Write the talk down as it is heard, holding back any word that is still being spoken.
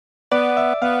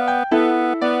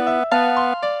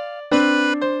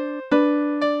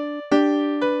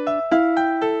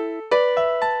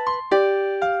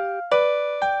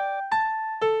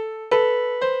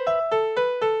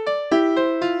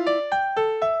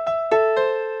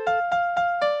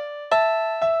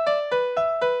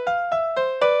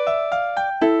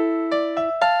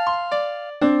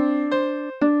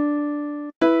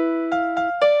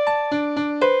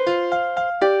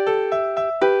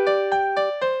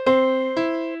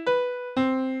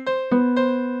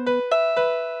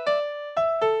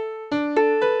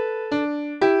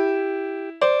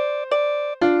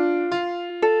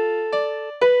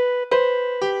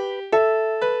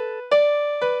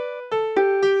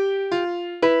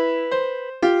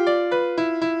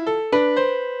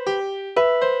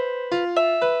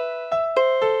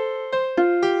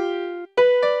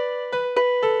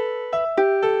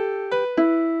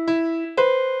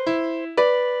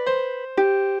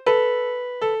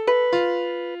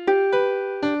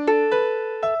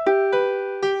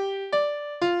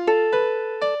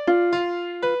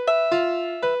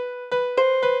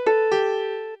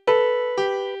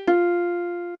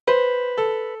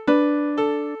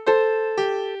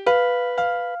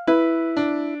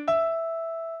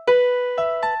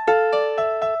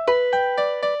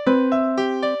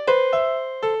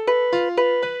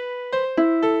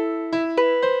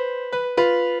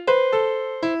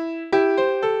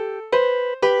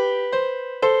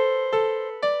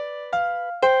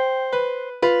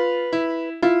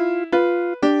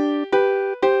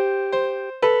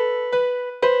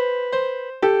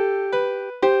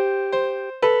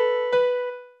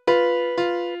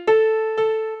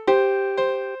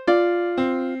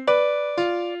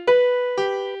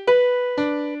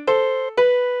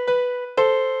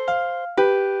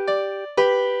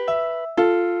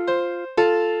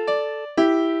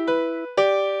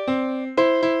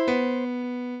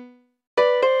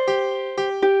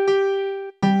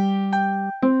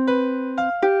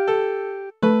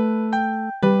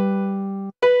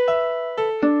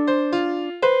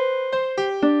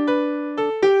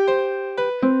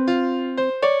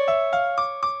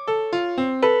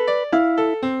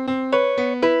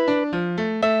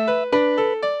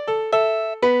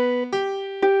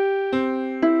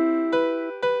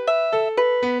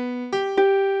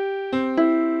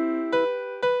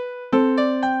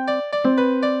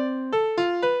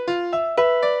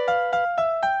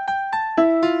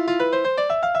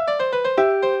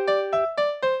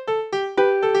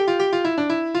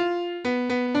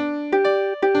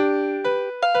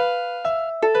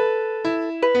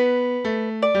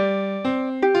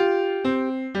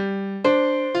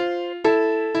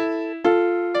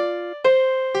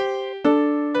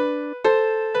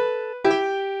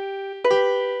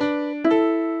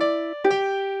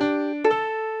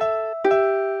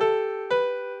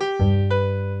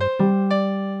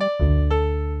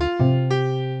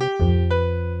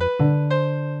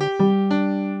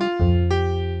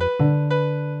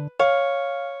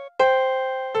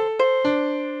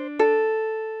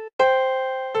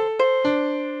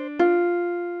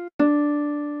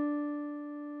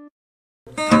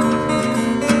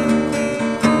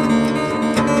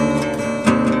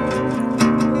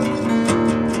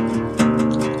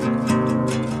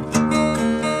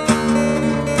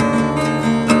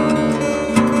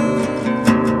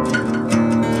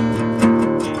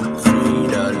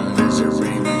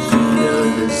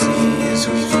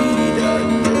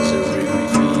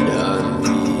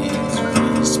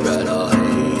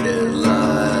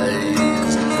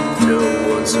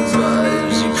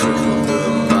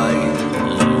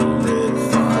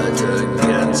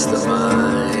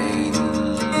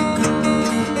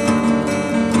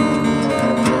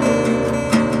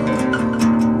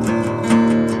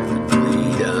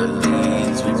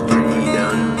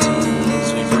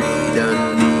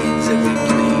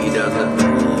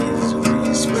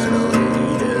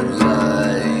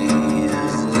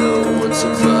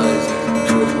Survive,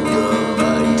 crippled the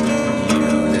might,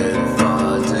 unit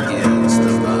fought against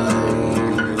the mind.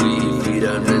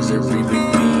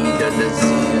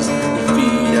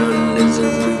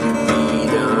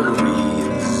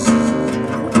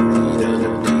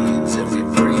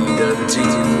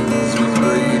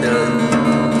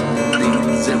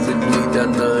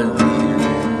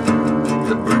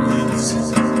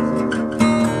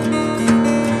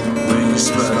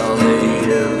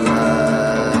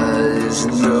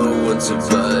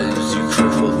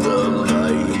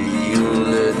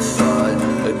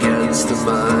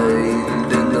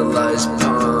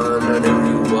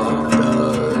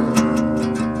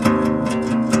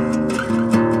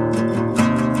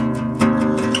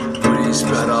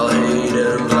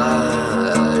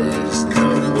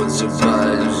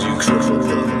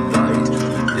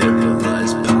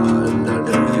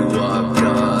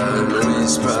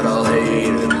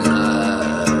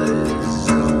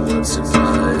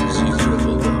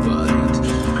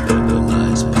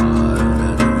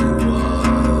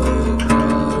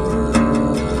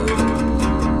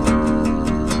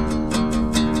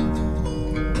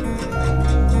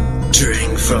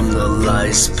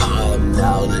 rice pot,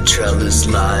 now the trellis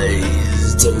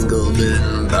lies tangled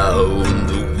and bound.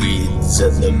 The weeds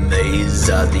and the maize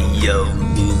are the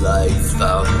only life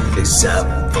found,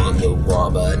 except for the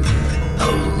woman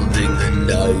holding the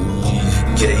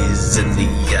knife. Gaze in the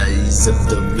eyes of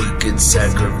the wicked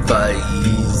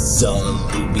sacrifice. All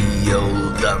who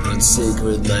behold are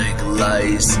unsacred like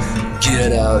lice.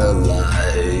 Get out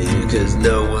alive, cause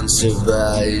no one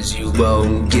survives. You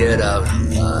won't get out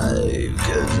alive,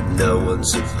 cause no one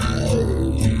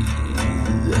survives.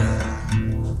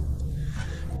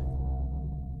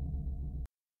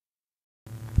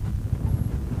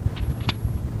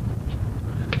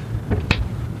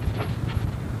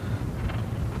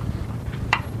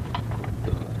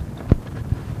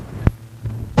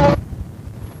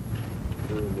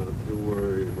 Not to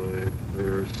worry, my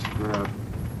fair scrap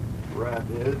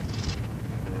rabbits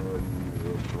and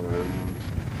your friends.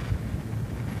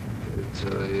 I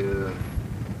tell you,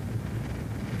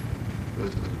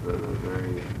 this has been a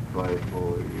very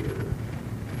bipolar year.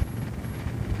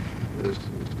 This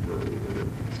is not even a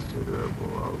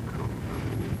considerable outcome for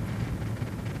me.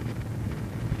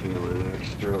 Feeling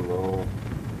extra low.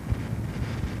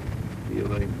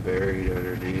 Feeling buried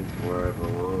underneath where I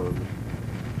belong.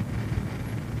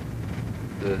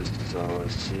 This is all I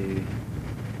see.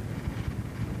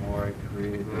 The more I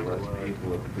create, the less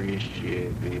people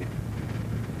appreciate me.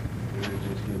 And I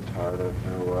just get tired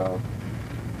after a while.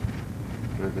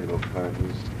 I think I'll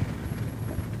practice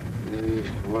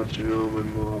watching all my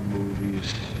mob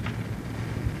movies.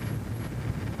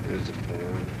 There's a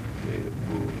fan made a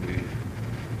movie.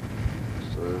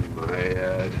 So in my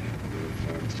ad,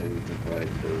 I'm saying to buy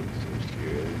guns this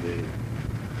year. I made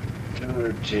trying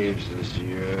to change this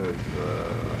year.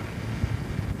 I've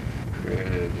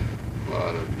created a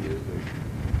lot of music.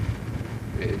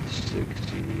 Made 6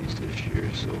 CDs this year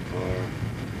so far.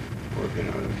 Working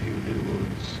on a few new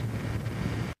ones.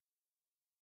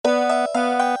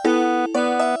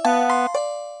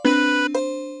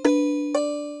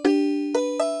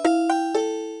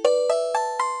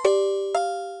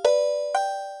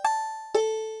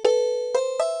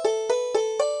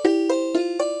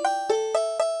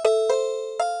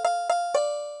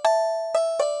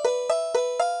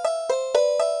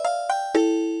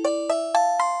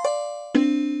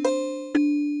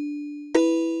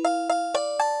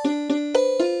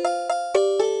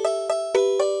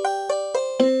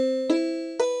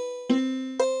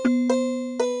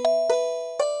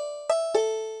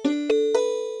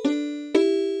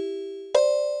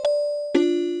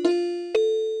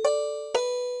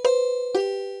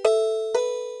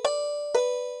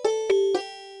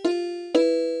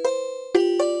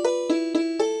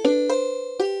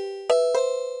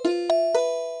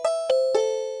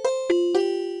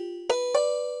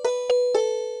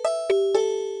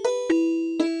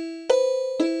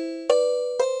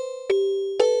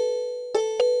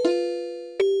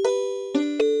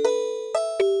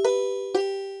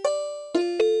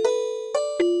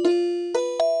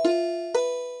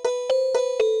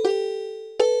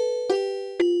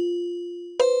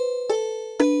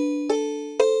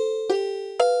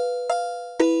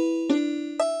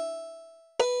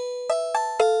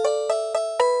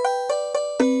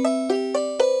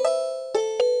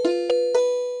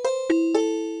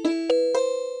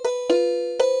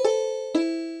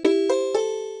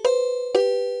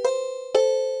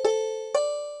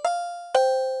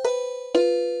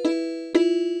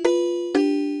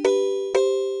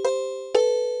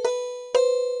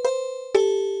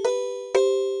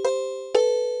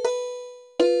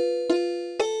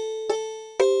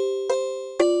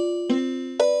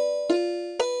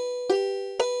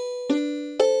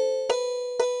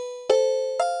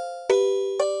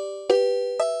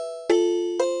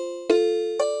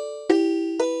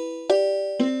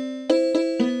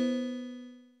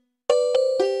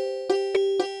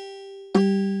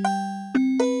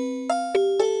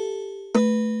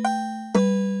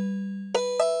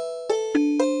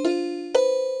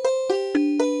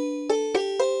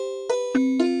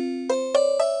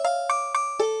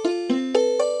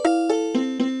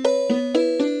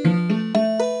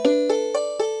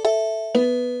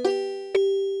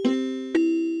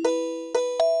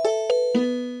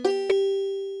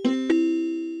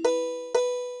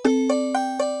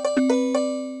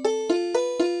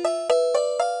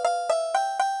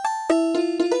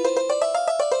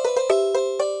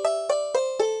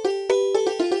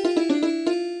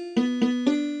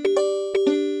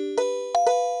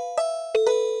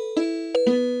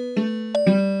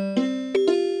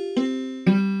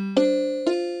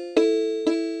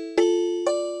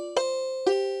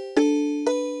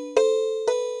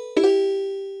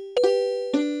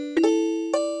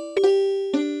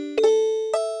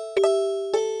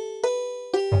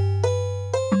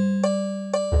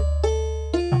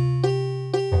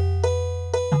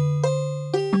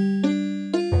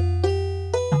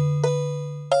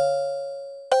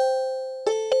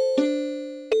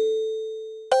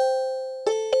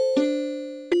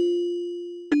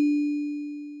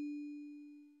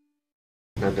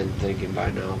 I've been thinking by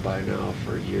now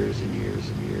for years and years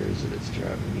and years, and it's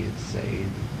driving me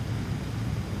insane.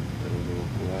 I don't know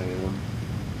who I am.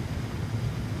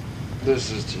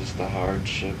 This is just the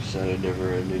hardships that I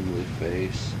never-endingly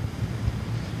face.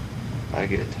 I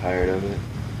get tired of it.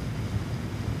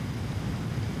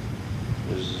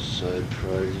 This is a side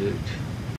project.